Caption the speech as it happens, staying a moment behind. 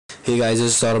Hey guys,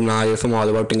 this is Saurabh Nahar here from All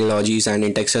About Technologies, and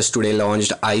Intex has today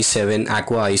launched i7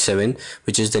 Aqua i7,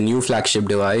 which is the new flagship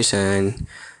device. And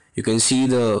you can see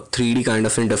the 3D kind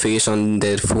of interface on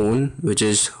their phone, which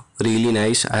is really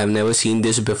nice. I have never seen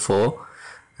this before,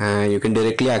 and you can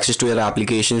directly access to your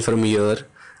applications from here.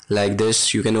 Like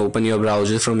this, you can open your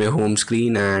browser from your home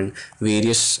screen, and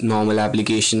various normal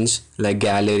applications like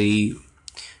gallery,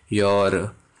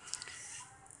 your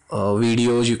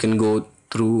videos you can go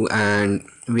through, and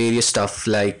various stuff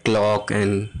like clock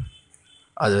and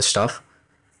other stuff.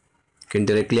 You can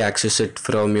directly access it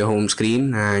from your home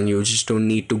screen, and you just don't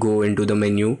need to go into the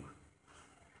menu.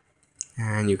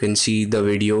 And you can see the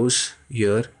videos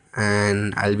here,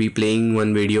 and I'll be playing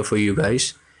one video for you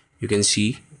guys. You can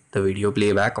see the video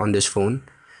playback on this phone,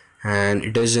 and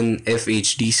it is an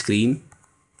FHD screen,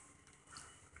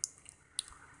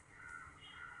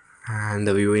 and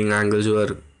the viewing angles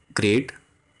were great.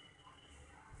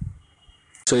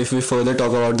 So if we further talk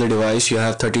about the device, you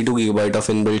have 32 GB of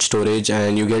inbuilt storage,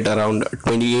 and you get around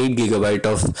 28 GB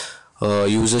of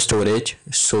user storage.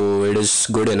 So it is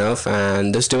good enough,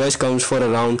 and this device comes for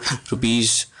around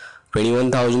rupees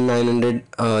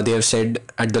 21,900. They have said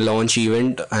at the launch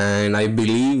event, and I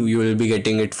believe you will be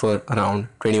getting it for around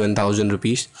 21,000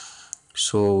 rupees.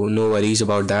 So no worries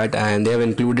about that. And they have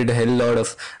included a hell lot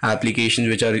of applications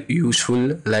which are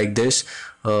useful, like this.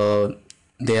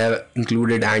 They have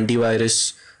included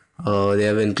antivirus. They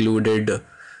have included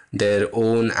their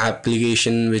own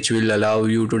application which will allow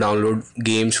you to download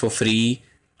games for free.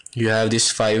 You have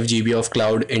this 5 GB of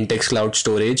cloud Intex cloud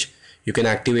storage. You can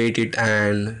activate it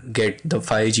and get the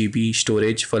 5 GB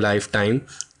storage for lifetime.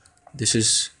 This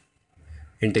is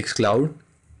Intex cloud.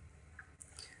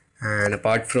 And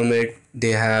apart from it,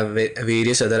 they have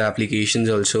various other applications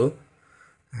also.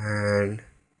 And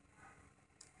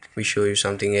let me show you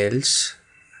something else.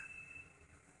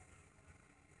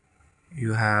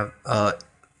 You have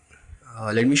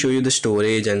let me show you the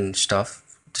storage and stuff.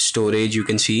 The storage, you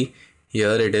can see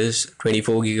here, it is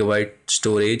 24 GB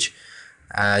storage,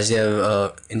 as they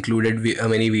have included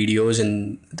many videos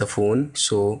in the phone.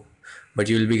 So but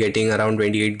you will be getting around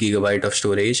 28 GB of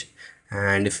storage.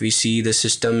 And if we see the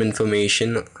system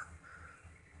information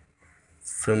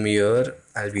from here,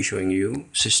 I'll be showing you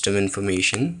system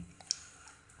information.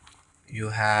 You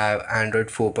have Android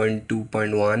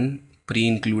 4.2.1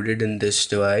 pre-included in this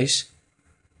device,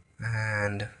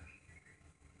 and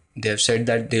they have said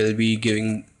that they'll be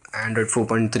giving Android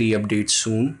 4.3 updates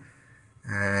soon.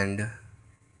 And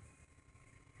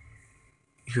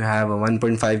you have a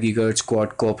 1.5 GHz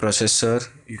quad core processor,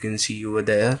 you can see over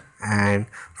there, and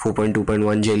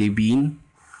 4.2.1 Jelly Bean.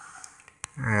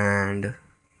 And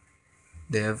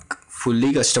they have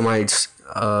fully customized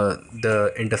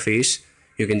the interface.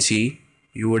 You can see,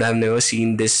 you would have never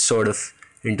seen this sort of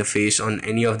interface on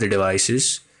any of the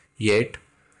devices yet,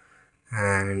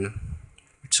 and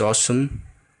it's awesome.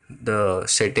 The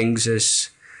settings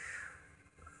is,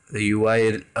 the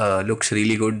UI looks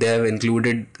really good. They have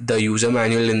included the user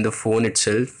manual in the phone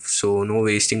itself, so no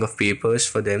wasting of papers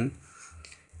for them.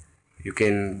 You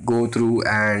can go through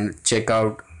and check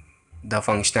out the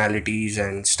functionalities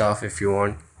and stuff if you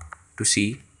want to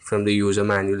see from the user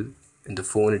manual in the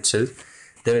phone itself.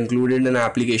 They've included an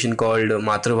application called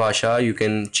Matrabhasha. You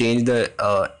can change the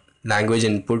language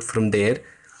input from there.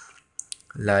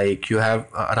 Like you have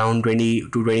around 20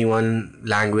 to 21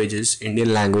 languages,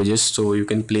 Indian languages, so you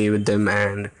can play with them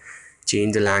and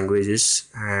change the languages.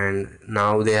 And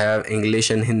now they have English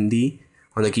and Hindi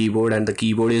on the keyboard, and the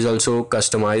keyboard is also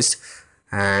customized,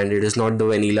 and it is not the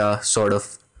vanilla sort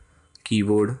of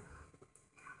keyboard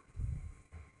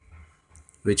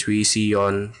which we see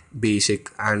on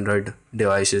basic Android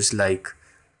devices like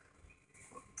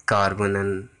Carbon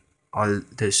and all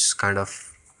this kind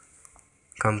of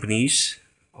companies,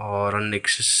 or on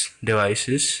Nexus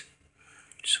devices.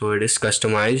 So it is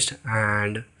customized,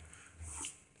 and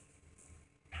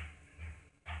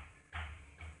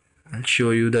I'll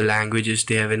show you the languages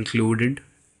they have included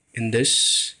in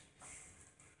this.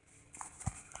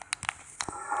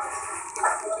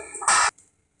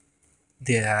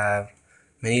 They have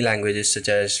many languages such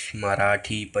as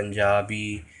Marathi,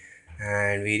 Punjabi,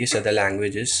 and various other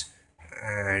languages,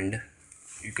 and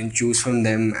you can choose from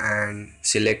them and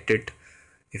select it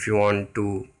if you want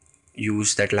to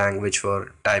use that language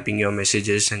for typing your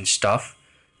messages and stuff.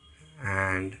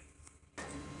 And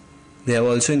they have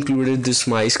also included this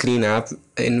My Screen app,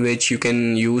 in which you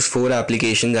can use 4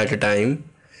 applications at a time.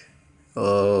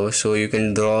 So you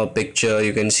can draw a picture,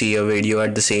 you can see a video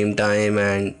at the same time,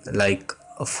 and like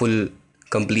a full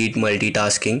complete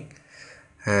multitasking.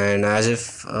 And as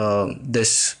if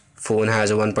this phone has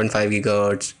a 1.5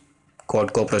 GHz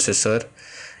quad core processor.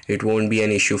 It won't be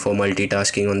an issue for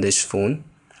multitasking on this phone,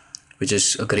 which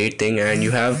is a great thing. And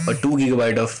you have a 2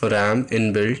 GB of RAM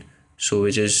inbuilt, so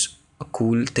which is a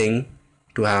cool thing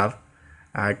to have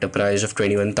at a price of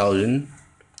 21,000.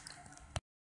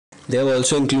 They have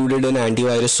also included an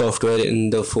antivirus software in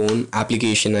the phone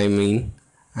application, I mean,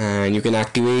 and you can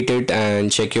activate it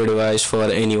and check your device for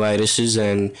any viruses,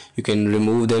 and you can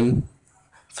remove them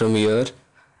from here.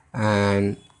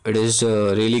 And it is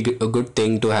really a good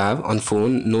thing to have on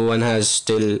phone. No one has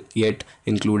still yet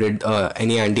included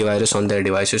any antivirus on their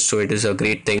devices, so it is a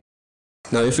great thing.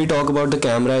 Now if we talk about the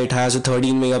camera, it has a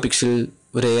 13 megapixel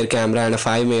rear camera and a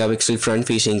 5 megapixel front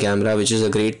facing camera, which is a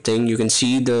great thing. You can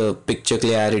see the picture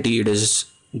clarity, it is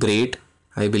great.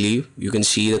 I believe you can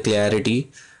see the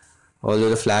clarity, although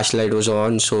the flashlight was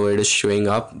on so it is showing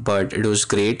up, but it was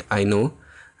great, I know.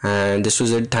 And this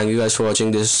was it. Thank you guys for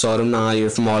watching. This is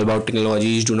Saurabh from All About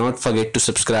Technologies. Do not forget to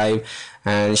subscribe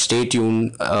and stay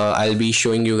tuned. I'll be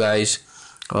showing you guys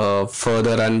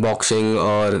further unboxing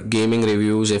or gaming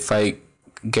reviews if I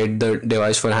get the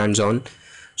device for hands on.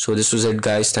 So this was it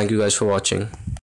guys. Thank you guys for watching.